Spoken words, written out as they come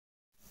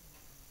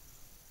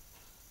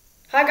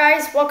Hi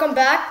guys, welcome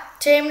back.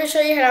 Today I'm going to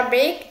show you how to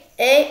make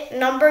a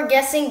number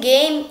guessing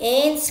game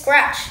in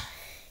Scratch.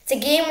 It's a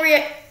game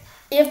where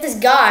you have this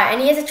guy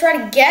and he has to try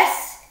to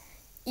guess.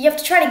 You have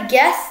to try to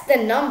guess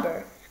the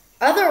number.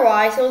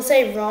 Otherwise, it will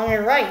say wrong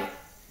or right.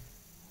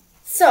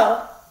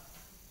 So,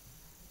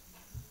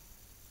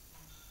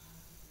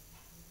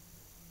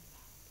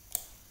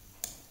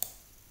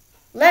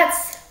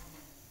 let's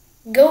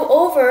go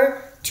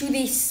over to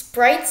the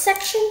sprite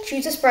section.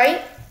 Choose a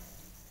sprite.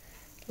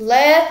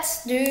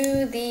 Let's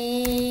do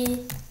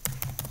the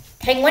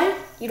penguin.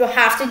 You don't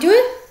have to do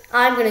it.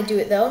 I'm gonna do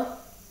it though.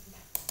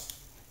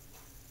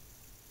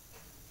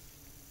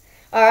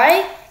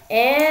 Alright,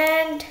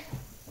 and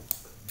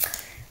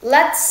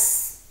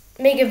let's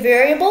make a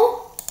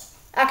variable.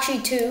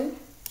 Actually two.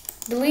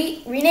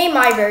 Rename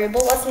my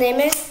variable. Let's name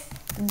it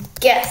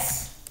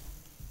guess.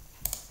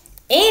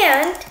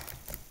 And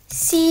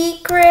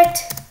secret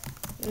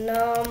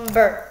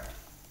number.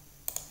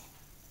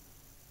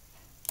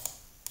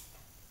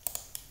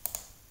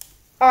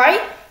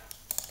 Alright,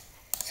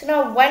 so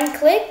now when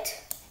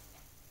clicked,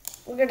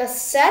 we're gonna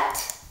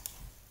set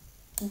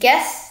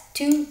guess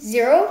to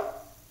 0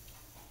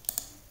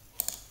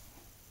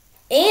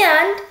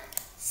 and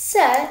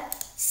set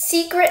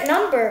secret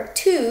number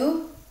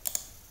to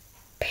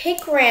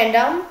pick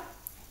random.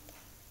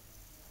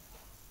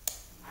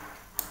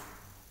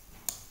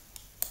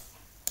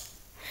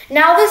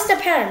 Now this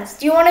depends.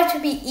 Do you want it to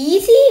be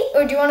easy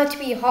or do you want it to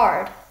be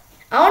hard?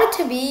 I want it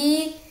to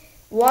be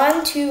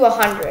 1 to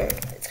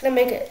 100. It's gonna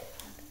make it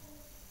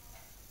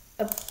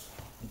a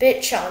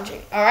bit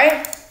challenging, all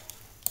right?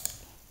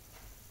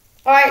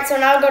 All right, so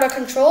now go to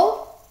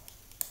control,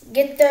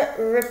 get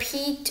the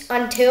repeat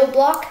until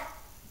block.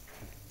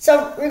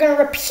 So we're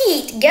gonna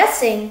repeat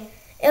guessing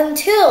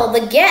until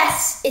the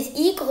guess is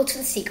equal to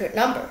the secret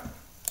number.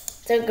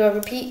 So go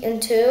repeat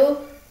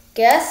until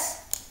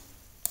guess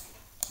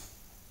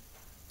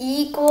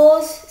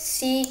equals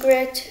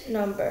secret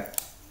number.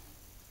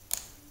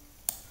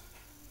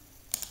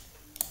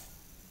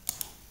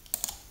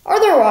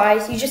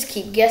 Otherwise, you just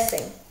keep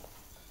guessing.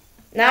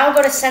 Now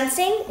go to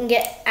sensing and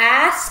get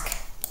ask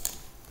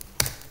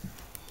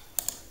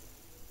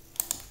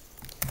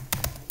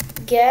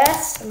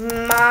guess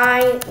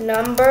my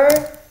number.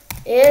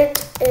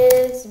 It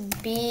is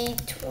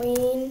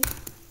between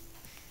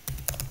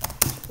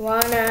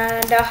 1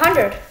 and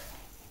 100.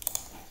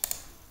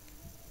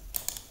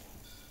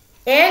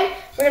 And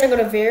we're gonna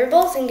go to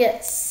variables and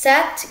get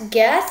set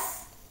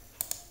guess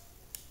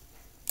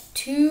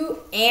to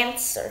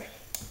answer.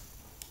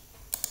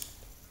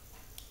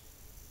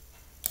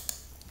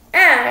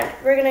 And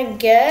we're gonna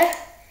get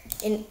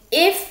an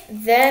if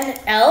then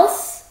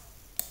else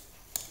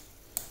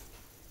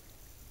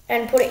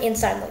and put it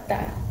inside like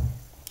that.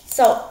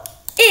 So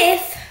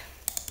if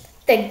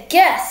the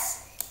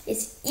guess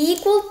is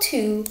equal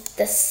to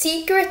the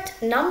secret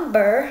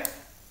number,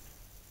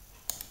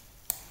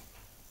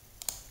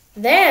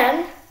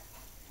 then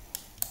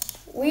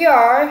we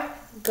are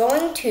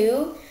going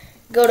to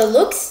go to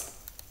looks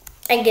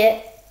and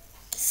get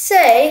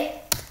say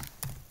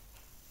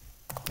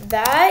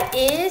that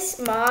is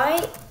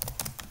my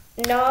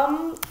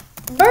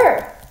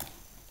number.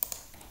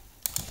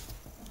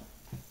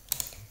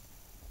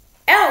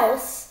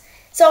 Else,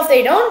 so if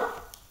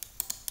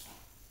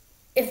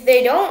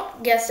they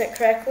don't guess it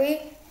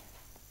correctly,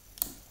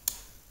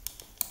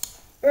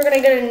 we're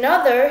gonna get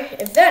another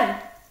if then.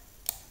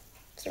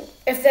 So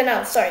if then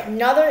else, sorry,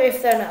 another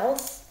if then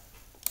else.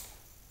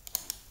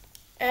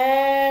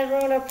 And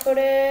we're gonna put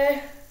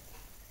it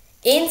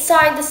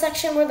inside the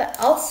section where the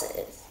else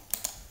is.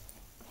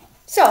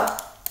 So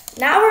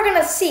now we're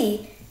gonna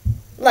see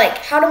like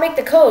how to make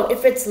the code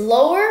if it's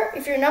lower,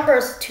 if your number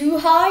is too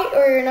high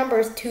or your number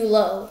is too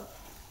low.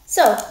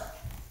 So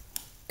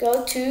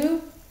go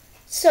to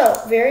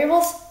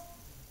variables,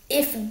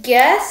 if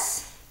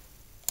guess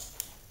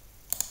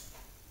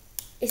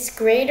is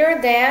greater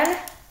than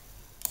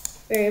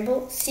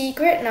variable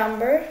secret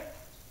number,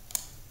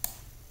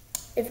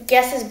 if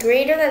guess is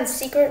greater than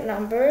secret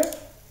number,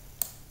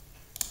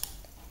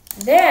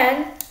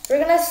 then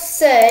we're gonna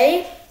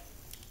say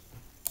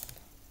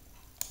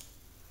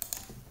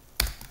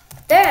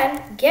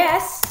then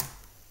guess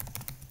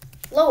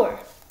lower.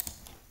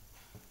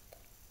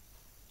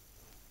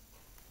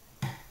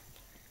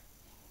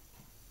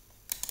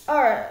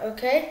 Alright,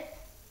 okay.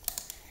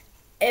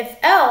 If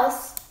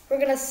else, we're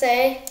gonna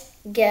say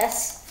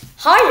guess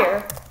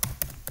higher.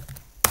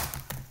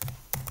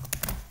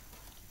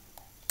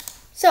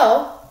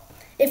 So,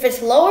 if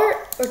it's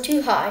lower or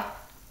too high.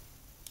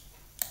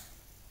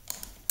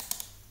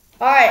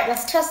 Alright,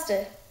 let's test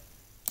it.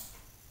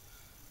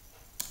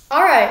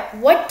 Alright,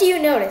 what do you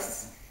notice?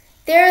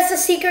 There is a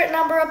secret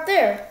number up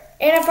there.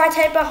 And if I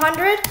type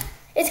 100,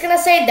 it's gonna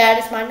say that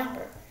is my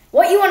number.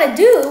 What you wanna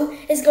do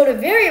is go to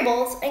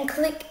variables and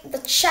click the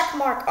check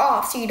mark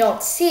off so you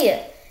don't see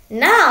it.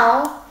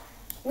 Now,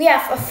 we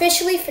have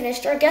officially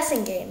finished our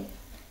guessing game.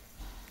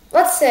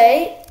 Let's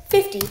say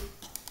 50.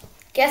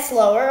 Guess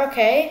lower,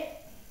 okay.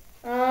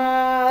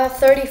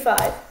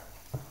 35.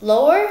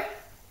 Lower?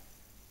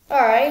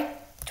 Alright.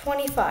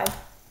 25.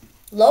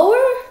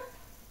 Lower?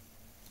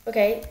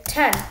 Okay,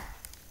 10.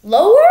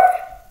 Lower?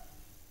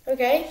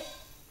 Okay.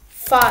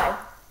 5.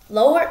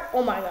 Lower?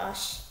 Oh my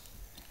gosh.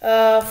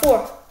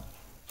 4.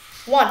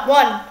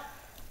 1.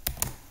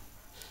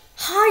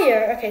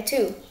 Higher? Okay,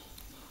 2.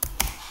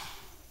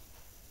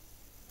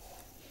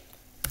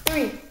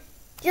 3.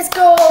 Let's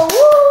go!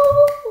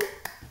 Woo!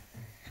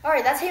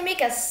 Alright, that's how you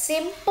make a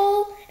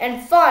simple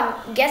and fun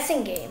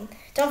guessing game.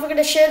 Don't forget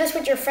to share this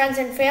with your friends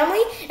and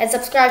family and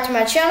subscribe to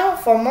my channel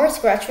for more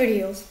Scratch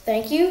videos.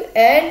 Thank you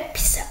and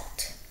peace out.